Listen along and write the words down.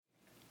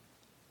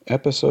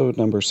Episode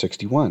number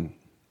 61,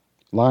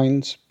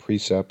 Lines,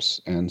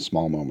 Precepts, and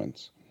Small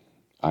Moments.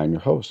 I'm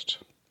your host,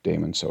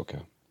 Damon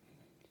Soka.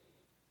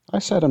 I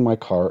sat in my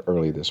car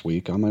early this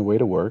week on my way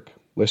to work,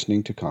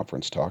 listening to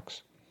conference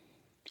talks.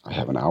 I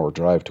have an hour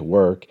drive to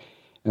work,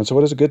 and so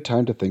it is a good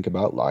time to think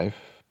about life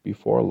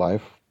before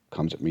life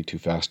comes at me too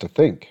fast to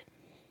think.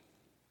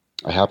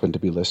 I happened to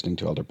be listening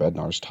to Elder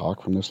Bednar's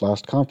talk from this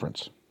last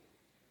conference.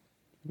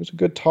 It was a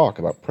good talk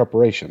about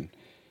preparation,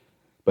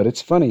 but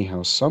it's funny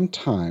how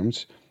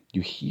sometimes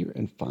you hear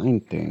and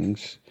find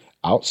things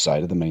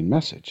outside of the main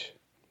message.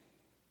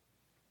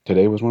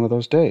 Today was one of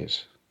those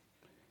days.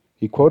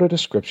 He quoted a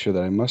scripture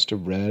that I must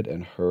have read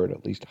and heard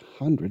at least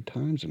 100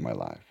 times in my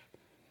life.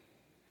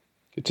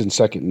 It's in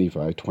 2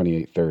 Nephi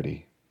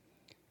 28:30.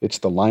 It's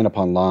the line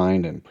upon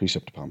line and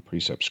precept upon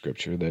precept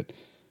scripture that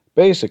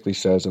basically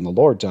says, in the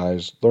Lord's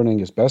eyes,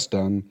 learning is best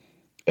done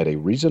at a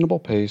reasonable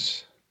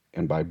pace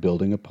and by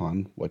building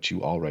upon what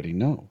you already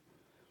know.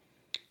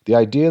 The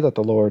idea that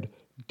the Lord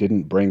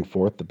didn't bring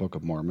forth the Book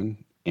of Mormon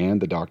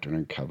and the Doctrine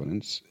and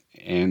Covenants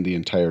and the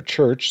entire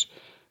church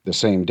the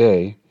same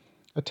day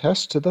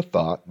attests to the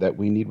thought that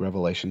we need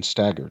revelation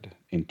staggered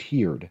and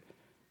tiered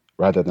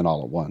rather than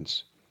all at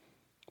once.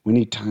 We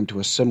need time to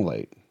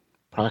assimilate,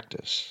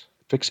 practice,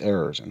 fix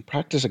errors, and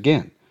practice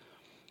again.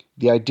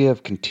 The idea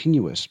of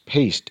continuous,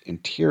 paced,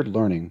 and tiered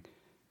learning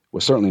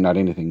was certainly not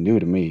anything new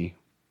to me.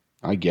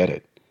 I get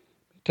it.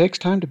 It takes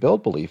time to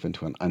build belief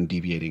into an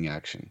undeviating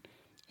action,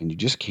 and you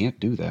just can't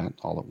do that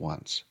all at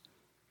once.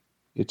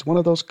 It's one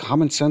of those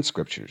common sense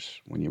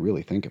scriptures when you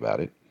really think about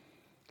it.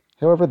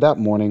 However, that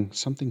morning,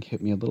 something hit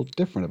me a little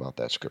different about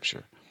that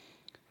scripture,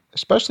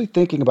 especially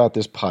thinking about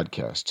this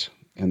podcast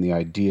and the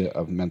idea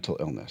of mental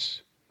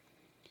illness.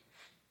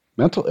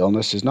 Mental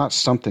illness is not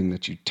something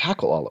that you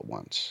tackle all at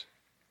once.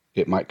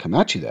 It might come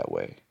at you that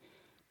way,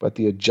 but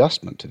the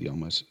adjustment to the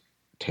illness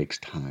takes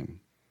time.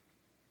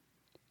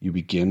 You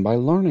begin by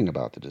learning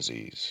about the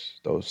disease,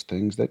 those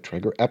things that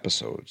trigger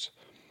episodes,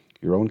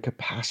 your own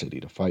capacity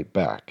to fight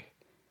back.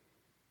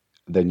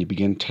 Then you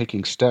begin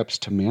taking steps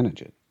to manage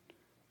it.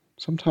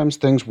 Sometimes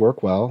things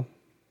work well,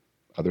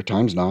 other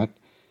times not,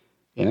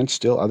 and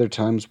still other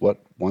times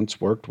what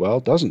once worked well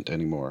doesn't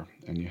anymore,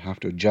 and you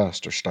have to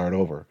adjust or start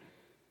over.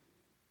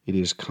 It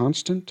is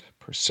constant,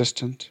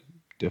 persistent,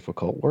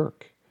 difficult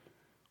work.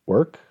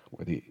 Work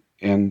where the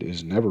end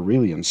is never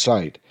really in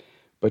sight,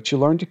 but you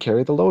learn to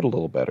carry the load a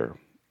little better,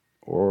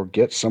 or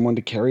get someone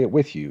to carry it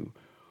with you,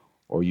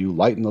 or you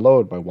lighten the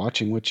load by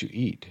watching what you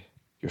eat,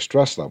 your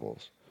stress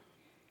levels,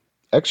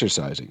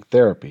 exercising,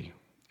 therapy,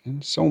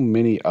 and so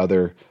many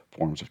other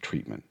forms of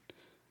treatment.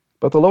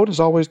 But the load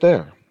is always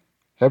there,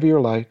 heavy or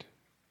light,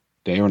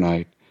 day or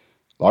night,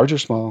 large or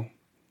small.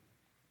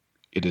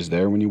 It is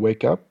there when you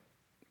wake up,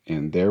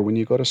 and there when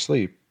you go to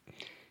sleep,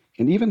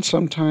 and even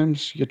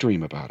sometimes you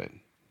dream about it.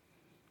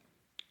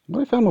 What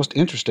I found most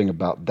interesting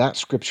about that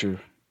scripture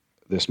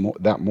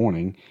that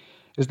morning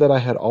is that I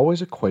had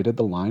always equated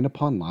the line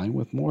upon line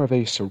with more of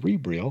a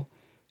cerebral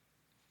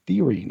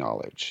theory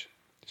knowledge,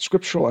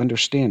 scriptural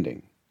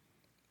understanding,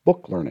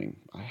 book learning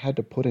I had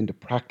to put into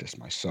practice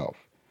myself.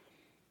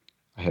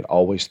 I had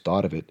always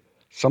thought of it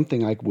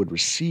something I would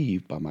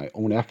receive by my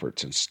own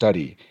efforts and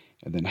study,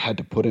 and then had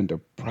to put into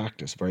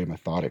practice very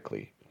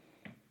methodically.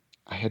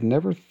 I had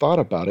never thought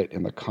about it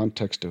in the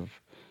context of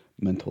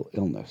mental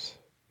illness.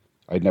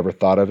 I'd never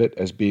thought of it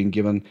as being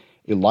given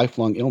a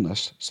lifelong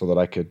illness so that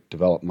I could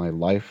develop my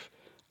life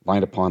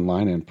line upon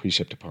line and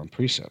precept upon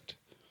precept.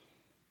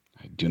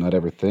 I do not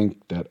ever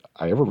think that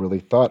I ever really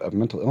thought of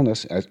mental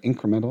illness as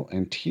incremental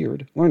and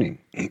tiered learning.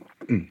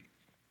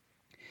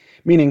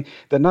 Meaning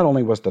that not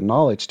only was the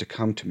knowledge to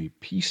come to me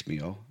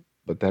piecemeal,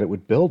 but that it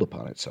would build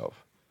upon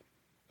itself.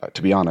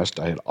 To be honest,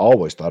 I had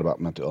always thought about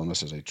mental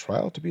illness as a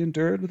trial to be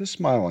endured with a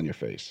smile on your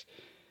face,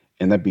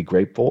 and then be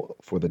grateful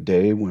for the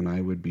day when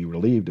I would be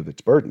relieved of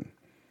its burden.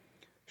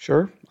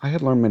 Sure, I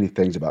had learned many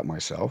things about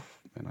myself,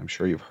 and I'm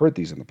sure you've heard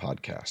these in the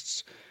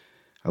podcasts.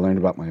 I learned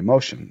about my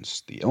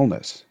emotions, the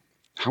illness,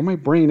 how my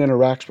brain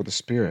interacts with the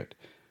spirit,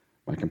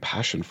 my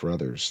compassion for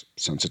others,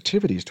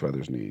 sensitivities to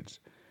others' needs,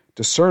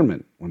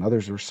 discernment when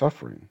others were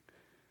suffering.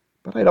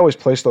 But I'd always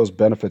placed those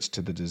benefits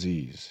to the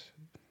disease,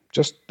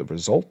 just the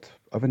result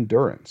of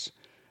endurance,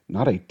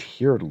 not a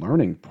tiered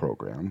learning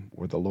program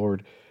where the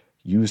Lord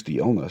used the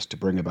illness to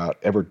bring about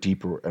ever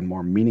deeper and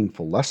more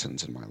meaningful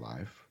lessons in my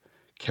life,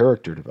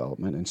 character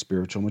development, and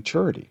spiritual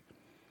maturity.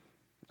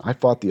 I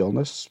fought the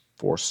illness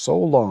for so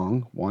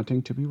long,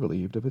 wanting to be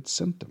relieved of its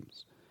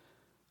symptoms,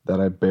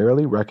 that I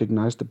barely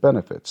recognized the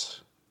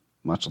benefits,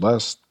 much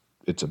less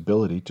its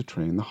ability to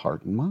train the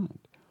heart and mind.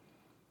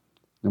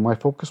 Now, my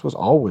focus was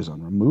always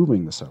on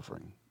removing the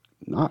suffering,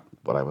 not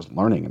what I was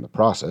learning in the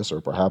process,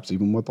 or perhaps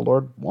even what the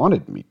Lord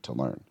wanted me to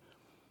learn.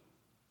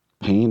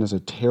 Pain is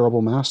a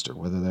terrible master,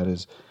 whether that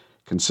is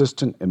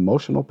consistent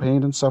emotional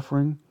pain and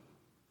suffering,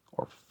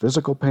 or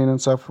physical pain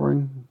and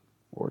suffering,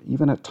 or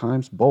even at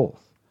times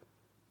both.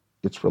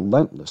 Its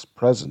relentless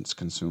presence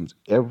consumes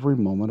every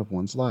moment of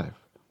one's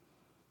life.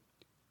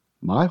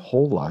 My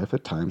whole life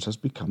at times has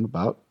become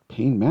about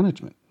pain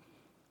management.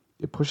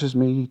 It pushes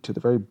me to the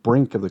very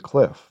brink of the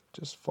cliff,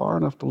 just far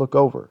enough to look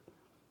over.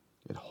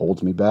 It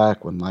holds me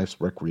back when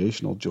life's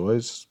recreational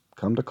joys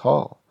come to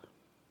call.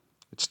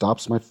 It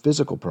stops my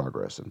physical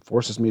progress and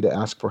forces me to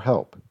ask for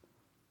help.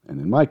 And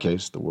in my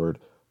case, the word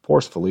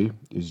forcefully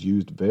is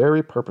used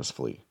very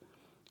purposefully.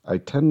 I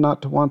tend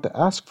not to want to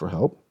ask for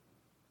help.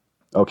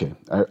 Okay,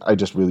 I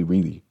just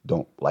really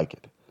don't like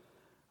it.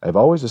 I've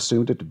always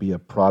assumed it to be a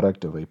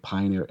product of a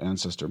pioneer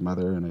ancestor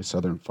mother and a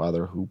Southern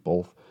father who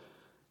both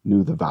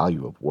knew the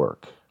value of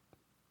work.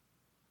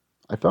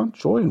 I found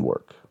joy in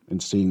work, in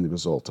seeing the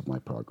results of my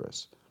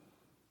progress.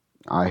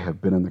 I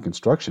have been in the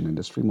construction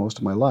industry most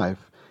of my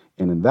life,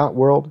 and in that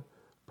world,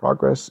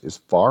 progress is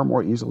far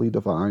more easily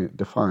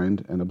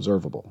defined and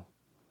observable.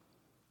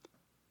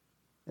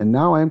 And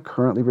now I am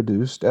currently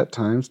reduced at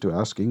times to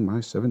asking my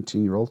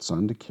 17-year-old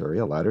son to carry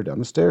a ladder down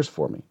the stairs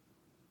for me.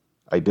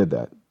 I did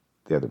that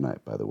the other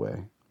night, by the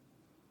way.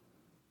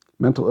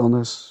 Mental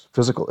illness,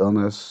 physical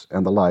illness,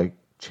 and the like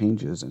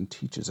changes and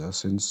teaches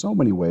us in so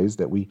many ways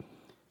that we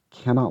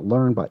cannot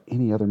learn by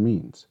any other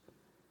means.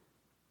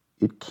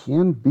 It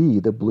can be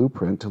the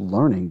blueprint to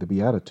learning the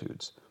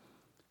Beatitudes,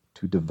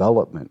 to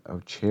development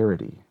of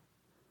charity,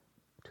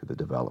 to the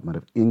development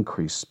of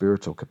increased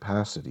spiritual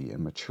capacity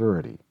and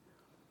maturity.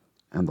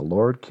 And the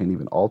Lord can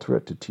even alter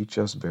it to teach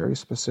us very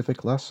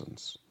specific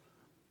lessons,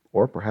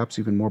 or perhaps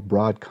even more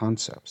broad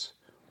concepts.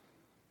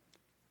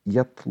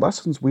 Yet the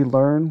lessons we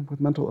learn with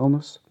mental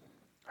illness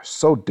are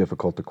so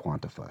difficult to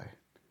quantify,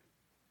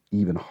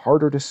 even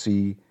harder to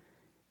see,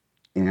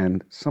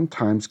 and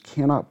sometimes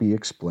cannot be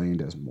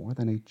explained as more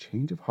than a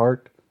change of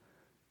heart,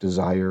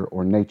 desire,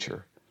 or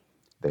nature.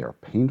 They are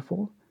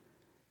painful,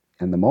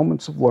 and the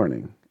moments of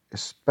learning,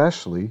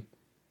 especially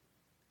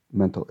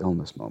mental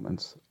illness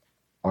moments,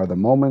 are the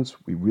moments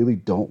we really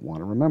don't want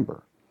to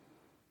remember.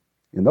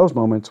 In those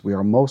moments, we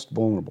are most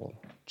vulnerable,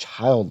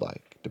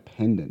 childlike,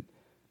 dependent,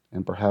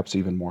 and perhaps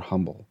even more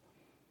humble.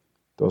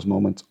 Those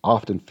moments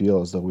often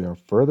feel as though we are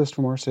furthest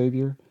from our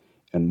Savior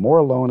and more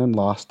alone and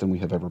lost than we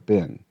have ever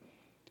been.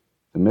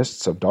 The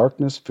mists of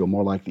darkness feel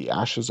more like the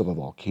ashes of a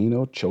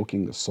volcano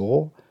choking the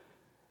soul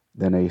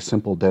than a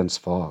simple dense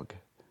fog.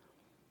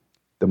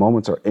 The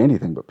moments are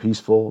anything but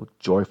peaceful,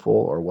 joyful,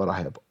 or what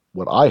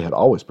I had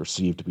always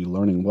perceived to be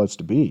learning was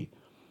to be.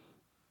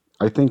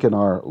 I think in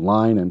our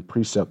line and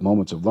precept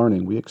moments of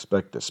learning, we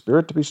expect the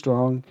Spirit to be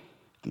strong,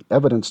 the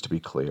evidence to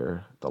be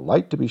clear, the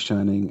light to be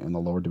shining, and the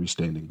Lord to be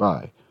standing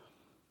by.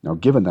 Now,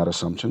 given that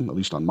assumption, at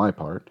least on my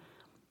part,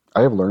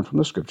 I have learned from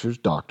the Scriptures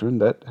doctrine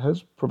that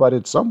has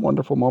provided some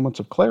wonderful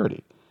moments of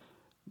clarity,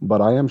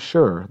 but I am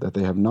sure that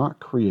they have not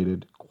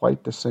created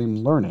quite the same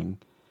learning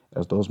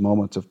as those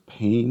moments of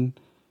pain,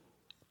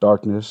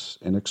 darkness,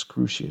 and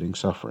excruciating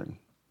suffering.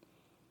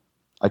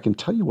 I can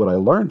tell you what I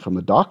learned from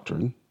the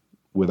doctrine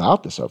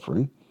without the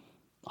suffering.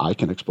 I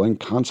can explain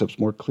concepts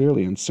more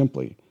clearly and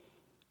simply,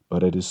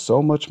 but it is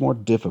so much more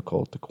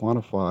difficult to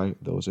quantify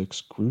those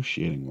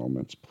excruciating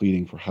moments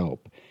pleading for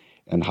help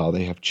and how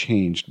they have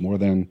changed more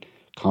than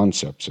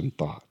concepts and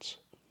thoughts.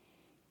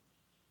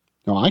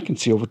 Now, I can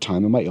see over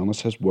time that my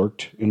illness has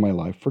worked in my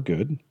life for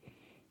good.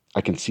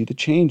 I can see the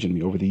change in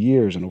me over the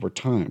years and over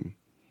time.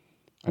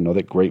 I know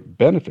that great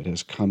benefit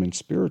has come in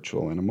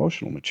spiritual and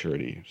emotional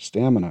maturity,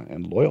 stamina,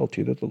 and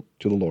loyalty to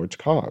the Lord's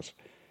cause.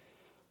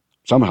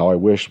 Somehow I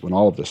wish when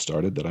all of this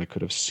started that I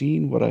could have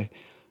seen what I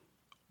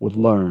would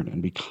learn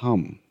and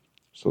become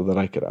so that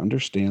I could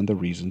understand the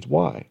reasons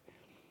why.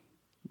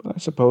 But I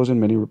suppose in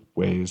many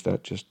ways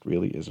that just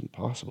really isn't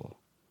possible.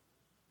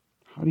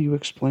 How do you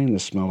explain the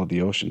smell of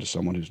the ocean to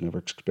someone who's never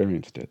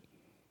experienced it?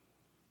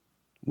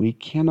 We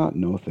cannot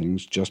know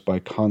things just by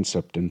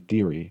concept and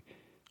theory.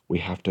 We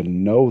have to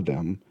know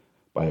them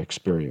by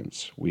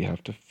experience. We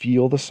have to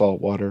feel the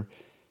salt water,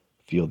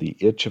 feel the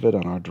itch of it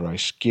on our dry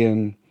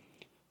skin,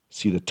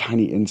 see the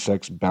tiny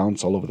insects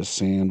bounce all over the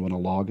sand when a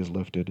log is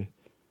lifted.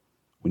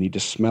 We need to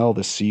smell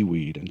the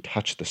seaweed and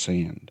touch the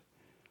sand.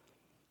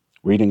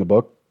 Reading a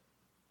book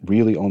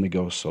really only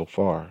goes so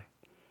far.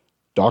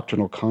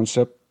 Doctrinal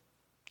concept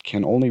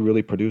can only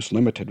really produce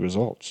limited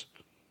results.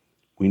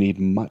 We need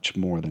much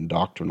more than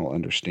doctrinal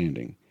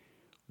understanding.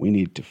 We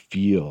need to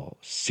feel,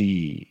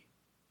 see,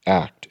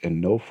 act,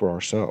 and know for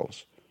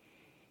ourselves.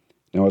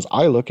 Now, as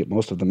I look at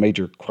most of the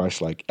major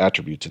Christ-like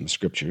attributes in the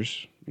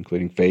Scriptures,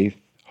 including faith,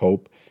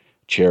 hope,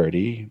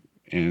 charity,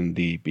 and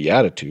the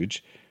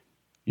Beatitudes,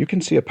 you can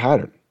see a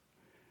pattern.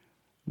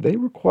 They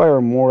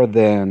require more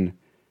than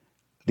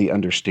the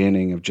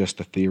understanding of just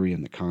the theory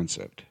and the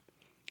concept.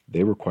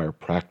 They require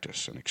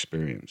practice and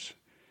experience.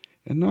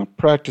 And not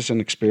practice and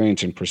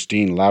experience in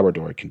pristine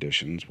laboratory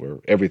conditions where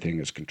everything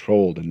is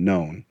controlled and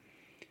known.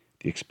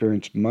 The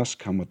experience must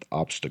come with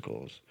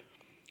obstacles,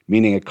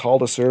 meaning a call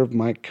to serve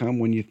might come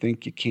when you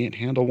think you can't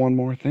handle one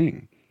more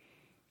thing.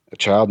 A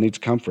child needs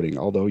comforting,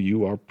 although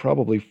you are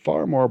probably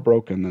far more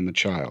broken than the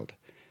child,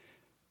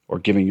 or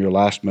giving your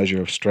last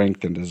measure of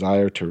strength and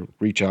desire to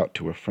reach out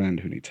to a friend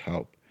who needs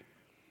help.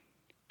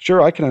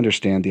 Sure, I can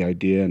understand the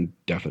idea and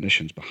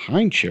definitions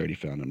behind charity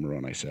found in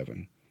Moroni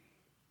 7.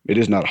 It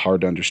is not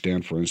hard to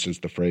understand, for instance,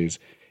 the phrase,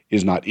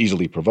 is not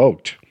easily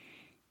provoked.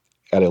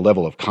 at a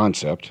level of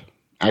concept.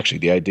 Actually,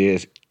 the idea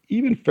is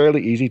even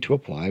fairly easy to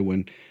apply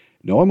when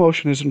no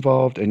emotion is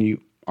involved and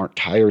you aren't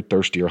tired,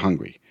 thirsty, or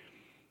hungry.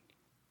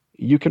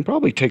 You can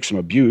probably take some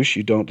abuse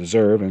you don't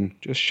deserve and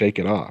just shake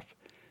it off,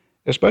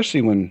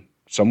 especially when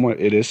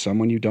it is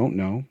someone you don't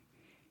know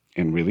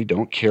and really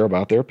don't care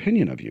about their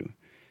opinion of you,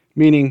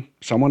 meaning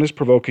someone is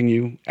provoking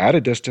you at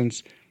a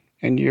distance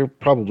and you're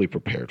probably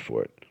prepared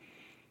for it.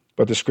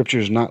 But the Scripture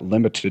is not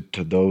limited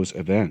to those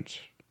events.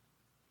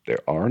 There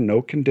are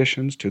no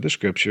conditions to the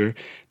Scripture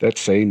that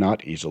say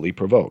not easily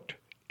provoked,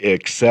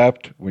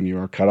 except when you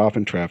are cut off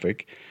in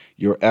traffic,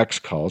 your ex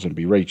calls and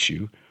berates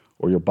you,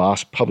 or your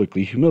boss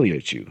publicly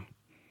humiliates you.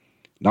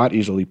 Not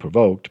easily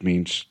provoked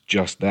means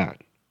just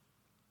that,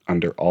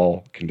 under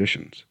all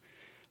conditions.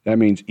 That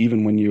means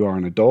even when you are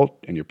an adult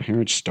and your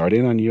parents start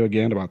in on you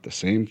again about the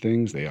same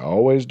things they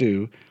always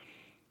do,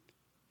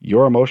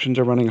 your emotions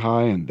are running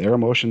high and their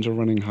emotions are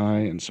running high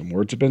and some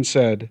words have been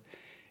said,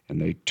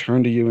 and they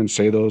turn to you and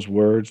say those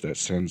words that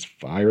sends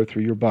fire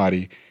through your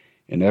body,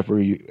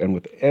 and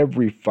with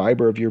every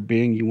fiber of your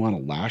being you want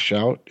to lash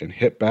out and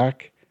hit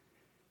back.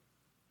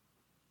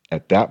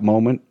 At that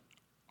moment,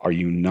 are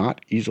you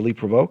not easily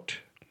provoked?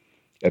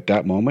 At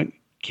that moment,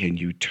 can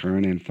you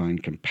turn and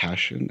find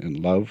compassion and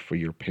love for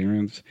your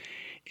parents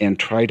and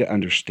try to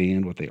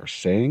understand what they are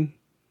saying?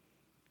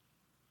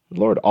 The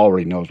Lord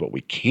already knows what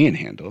we can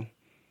handle,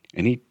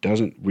 and He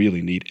doesn't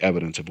really need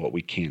evidence of what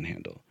we can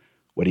handle.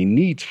 What He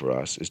needs for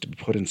us is to be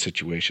put in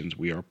situations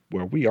where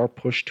we are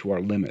pushed to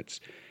our limits,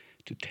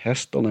 to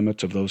test the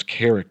limits of those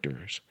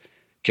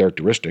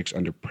characteristics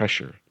under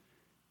pressure,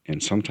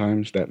 and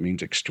sometimes that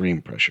means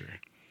extreme pressure.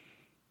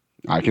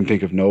 I can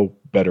think of no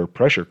better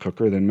pressure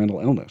cooker than mental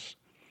illness.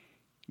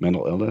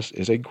 Mental illness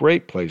is a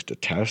great place to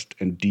test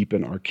and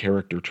deepen our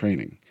character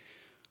training.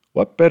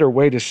 What better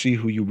way to see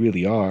who you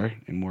really are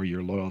and where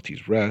your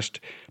loyalties rest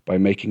by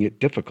making it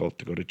difficult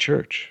to go to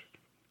church,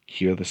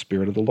 hear the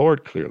Spirit of the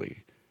Lord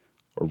clearly,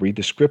 or read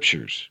the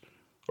Scriptures,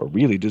 or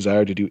really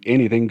desire to do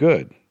anything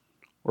good,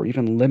 or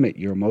even limit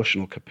your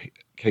emotional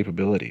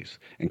capabilities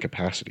and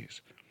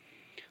capacities.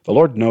 The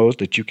Lord knows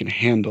that you can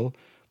handle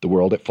the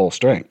world at full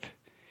strength.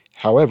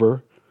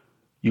 However,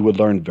 you would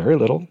learn very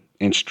little,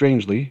 and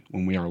strangely,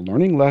 when we are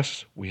learning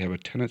less, we have a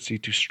tendency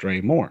to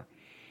stray more.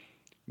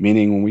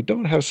 Meaning, when we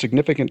don't have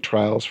significant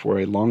trials for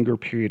a longer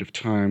period of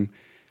time,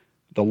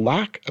 the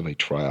lack of a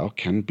trial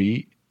can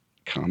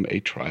become a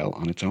trial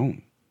on its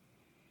own.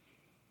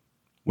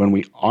 When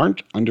we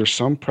aren't under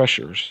some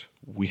pressures,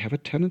 we have a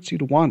tendency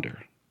to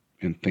wander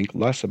and think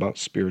less about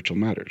spiritual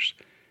matters.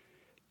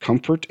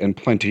 Comfort and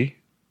plenty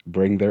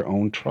bring their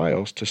own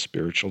trials to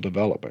spiritual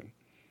development.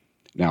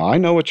 Now, I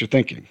know what you're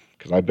thinking,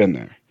 because I've been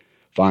there.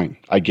 Fine,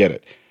 I get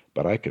it,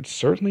 but I could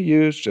certainly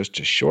use just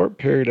a short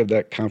period of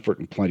that comfort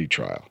and plenty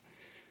trial.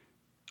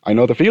 I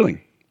know the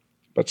feeling,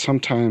 but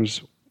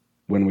sometimes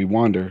when we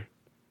wander,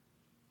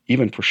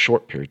 even for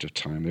short periods of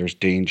time, there's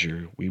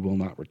danger we will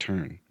not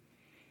return.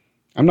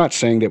 I'm not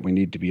saying that we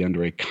need to be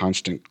under a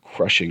constant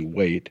crushing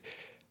weight,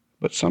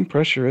 but some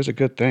pressure is a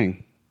good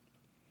thing.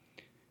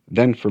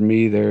 Then for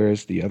me, there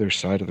is the other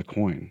side of the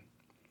coin.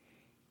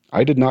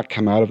 I did not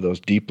come out of those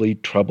deeply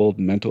troubled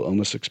mental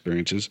illness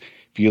experiences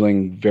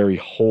feeling very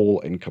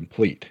whole and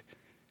complete,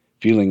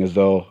 feeling as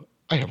though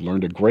I have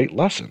learned a great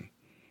lesson.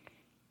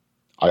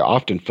 I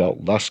often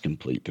felt less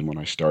complete than when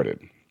I started.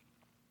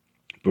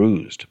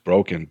 Bruised,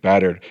 broken,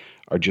 battered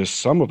are just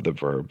some of the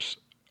verbs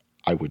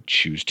I would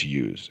choose to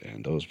use,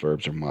 and those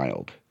verbs are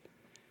mild.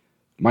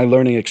 My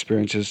learning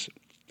experiences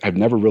have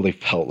never really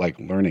felt like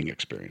learning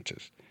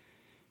experiences.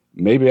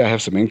 Maybe I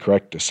have some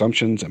incorrect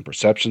assumptions and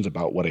perceptions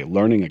about what a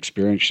learning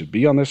experience should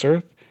be on this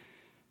earth,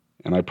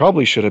 and I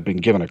probably should have been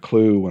given a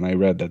clue when I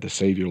read that the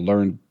Savior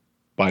learned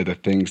by the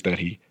things that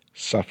He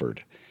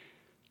suffered.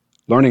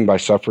 Learning by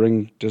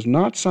suffering does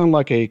not sound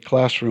like a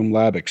classroom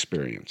lab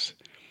experience.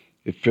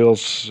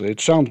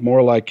 It sounds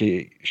more like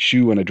a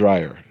shoe in a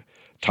dryer,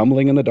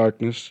 tumbling in the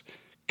darkness,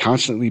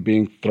 constantly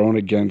being thrown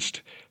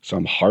against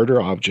some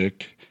harder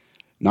object,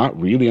 not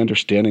really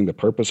understanding the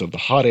purpose of the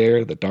hot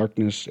air, the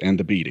darkness, and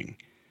the beating.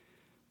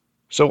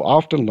 So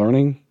often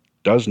learning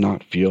does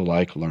not feel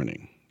like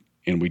learning,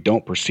 and we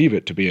don't perceive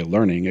it to be a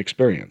learning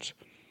experience.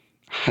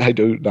 I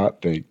do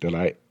not think that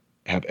I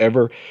have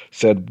ever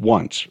said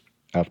once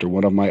after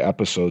one of my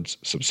episodes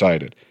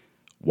subsided,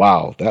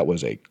 "Wow, that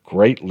was a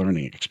great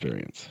learning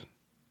experience."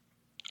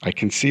 I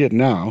can see it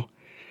now.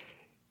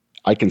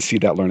 I can see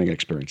that learning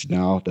experience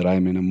now that I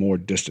am in a more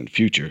distant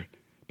future.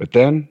 But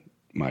then,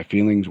 my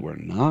feelings were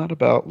not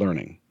about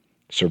learning.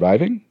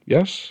 Surviving?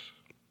 Yes.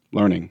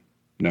 Learning?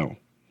 No.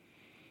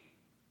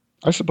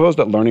 I suppose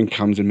that learning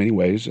comes in many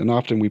ways, and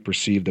often we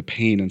perceive the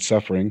pain and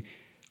suffering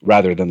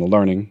rather than the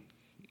learning.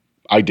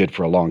 I did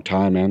for a long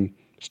time, and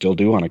still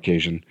do on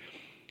occasion.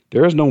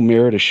 There is no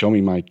mirror to show me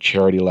my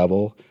charity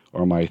level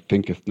or my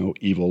thinketh no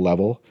evil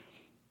level,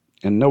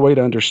 and no way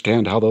to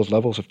understand how those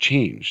levels have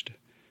changed.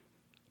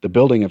 The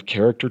building of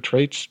character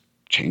traits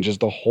changes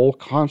the whole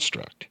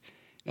construct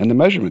and the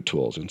measurement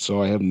tools, and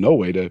so I have no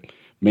way to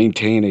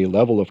maintain a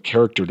level of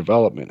character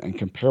development and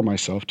compare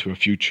myself to a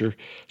future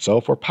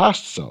self or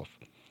past self.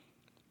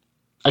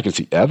 I can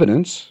see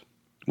evidence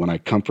when I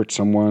comfort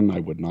someone I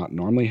would not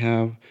normally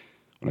have,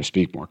 when I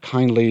speak more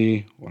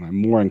kindly, when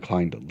I'm more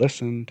inclined to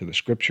listen to the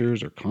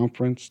scriptures or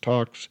conference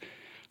talks,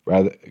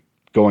 rather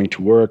going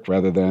to work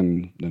rather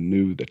than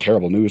the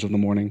terrible news of the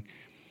morning.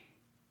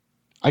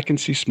 I can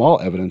see small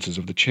evidences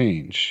of the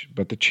change,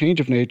 but the change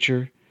of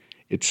nature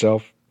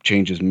itself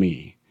changes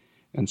me.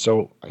 And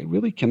so I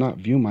really cannot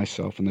view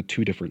myself in the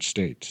two different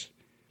states.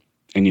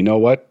 And you know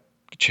what?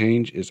 The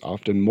change is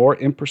often more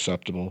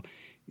imperceptible,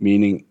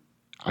 meaning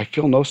I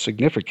feel no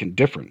significant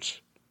difference.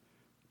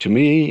 To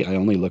me, I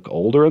only look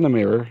older in the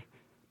mirror,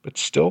 but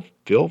still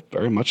feel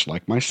very much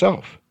like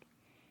myself.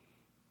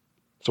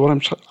 So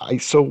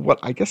what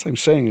I guess I'm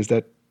saying is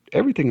that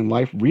everything in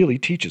life really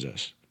teaches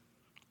us.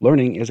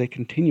 Learning is a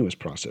continuous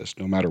process,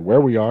 no matter where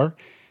we are,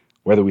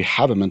 whether we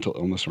have a mental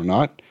illness or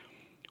not,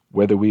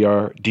 whether we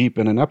are deep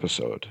in an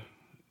episode.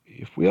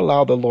 If we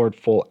allow the Lord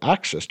full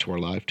access to our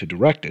life to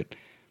direct it,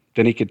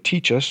 then He could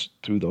teach us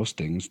through those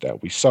things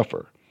that we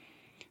suffer.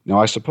 Now,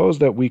 I suppose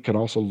that we can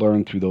also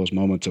learn through those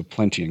moments of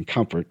plenty and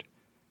comfort,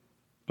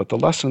 but the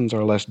lessons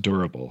are less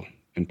durable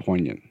and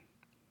poignant.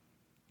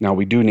 Now,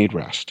 we do need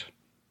rest.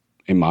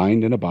 A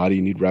mind and a body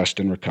need rest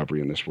and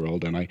recovery in this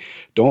world, and I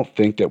don't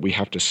think that we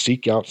have to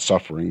seek out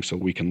suffering so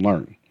we can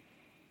learn.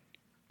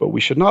 But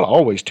we should not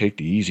always take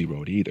the easy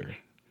road either.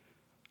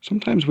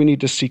 Sometimes we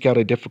need to seek out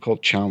a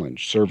difficult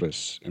challenge,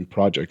 service, and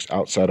projects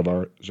outside of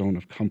our zone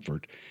of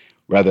comfort,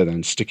 rather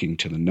than sticking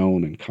to the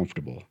known and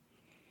comfortable.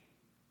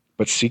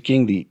 But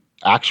seeking the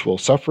actual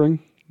suffering,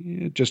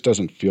 it just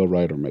doesn't feel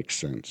right or make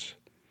sense.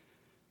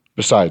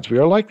 Besides, we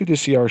are likely to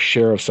see our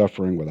share of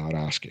suffering without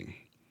asking.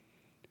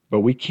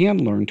 But we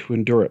can learn to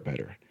endure it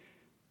better,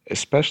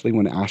 especially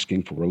when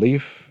asking for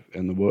relief,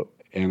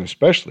 and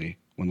especially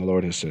when the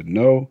Lord has said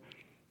no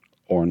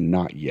or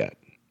not yet.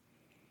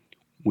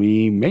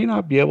 We may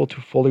not be able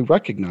to fully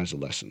recognize the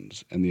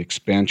lessons and the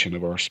expansion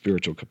of our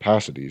spiritual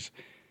capacities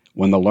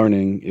when the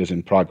learning is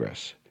in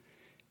progress.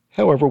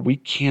 However, we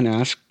can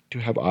ask to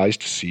have eyes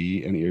to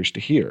see and ears to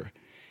hear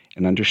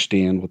and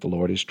understand what the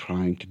Lord is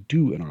trying to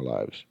do in our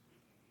lives.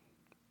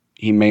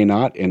 He may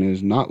not and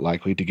is not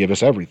likely to give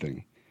us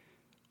everything,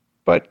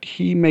 but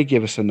He may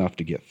give us enough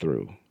to get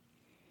through.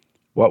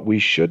 What we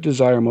should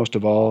desire most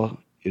of all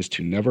is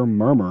to never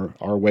murmur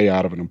our way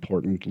out of an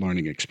important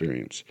learning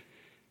experience.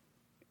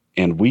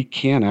 And we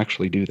can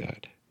actually do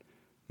that.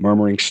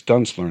 Murmuring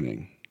stunts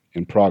learning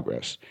and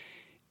progress,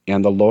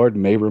 and the Lord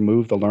may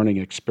remove the learning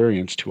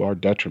experience to our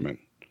detriment.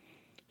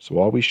 So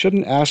while we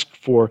shouldn't ask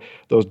for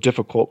those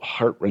difficult,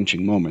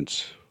 heart-wrenching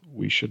moments,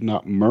 we should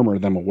not murmur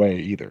them away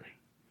either.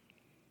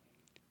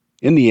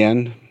 In the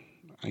end,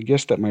 I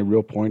guess that my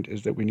real point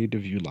is that we need to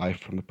view life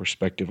from the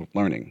perspective of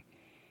learning.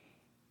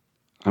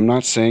 I'm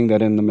not saying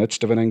that in the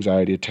midst of an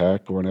anxiety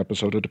attack or an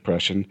episode of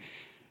depression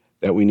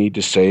that we need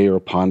to say or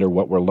ponder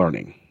what we're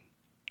learning.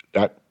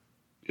 That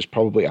is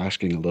probably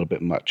asking a little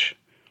bit much.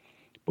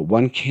 But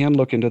one can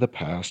look into the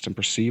past and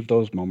perceive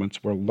those moments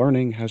where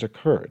learning has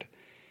occurred.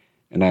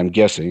 And I'm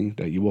guessing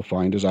that you will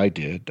find, as I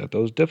did, that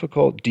those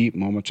difficult, deep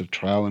moments of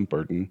trial and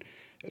burden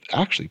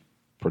actually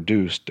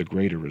produced the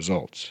greater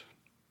results.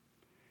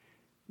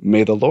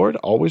 May the Lord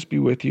always be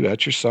with you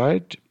at your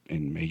side,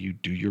 and may you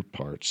do your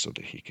part so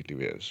that He can do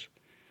His.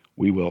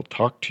 We will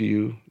talk to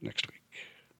you next week.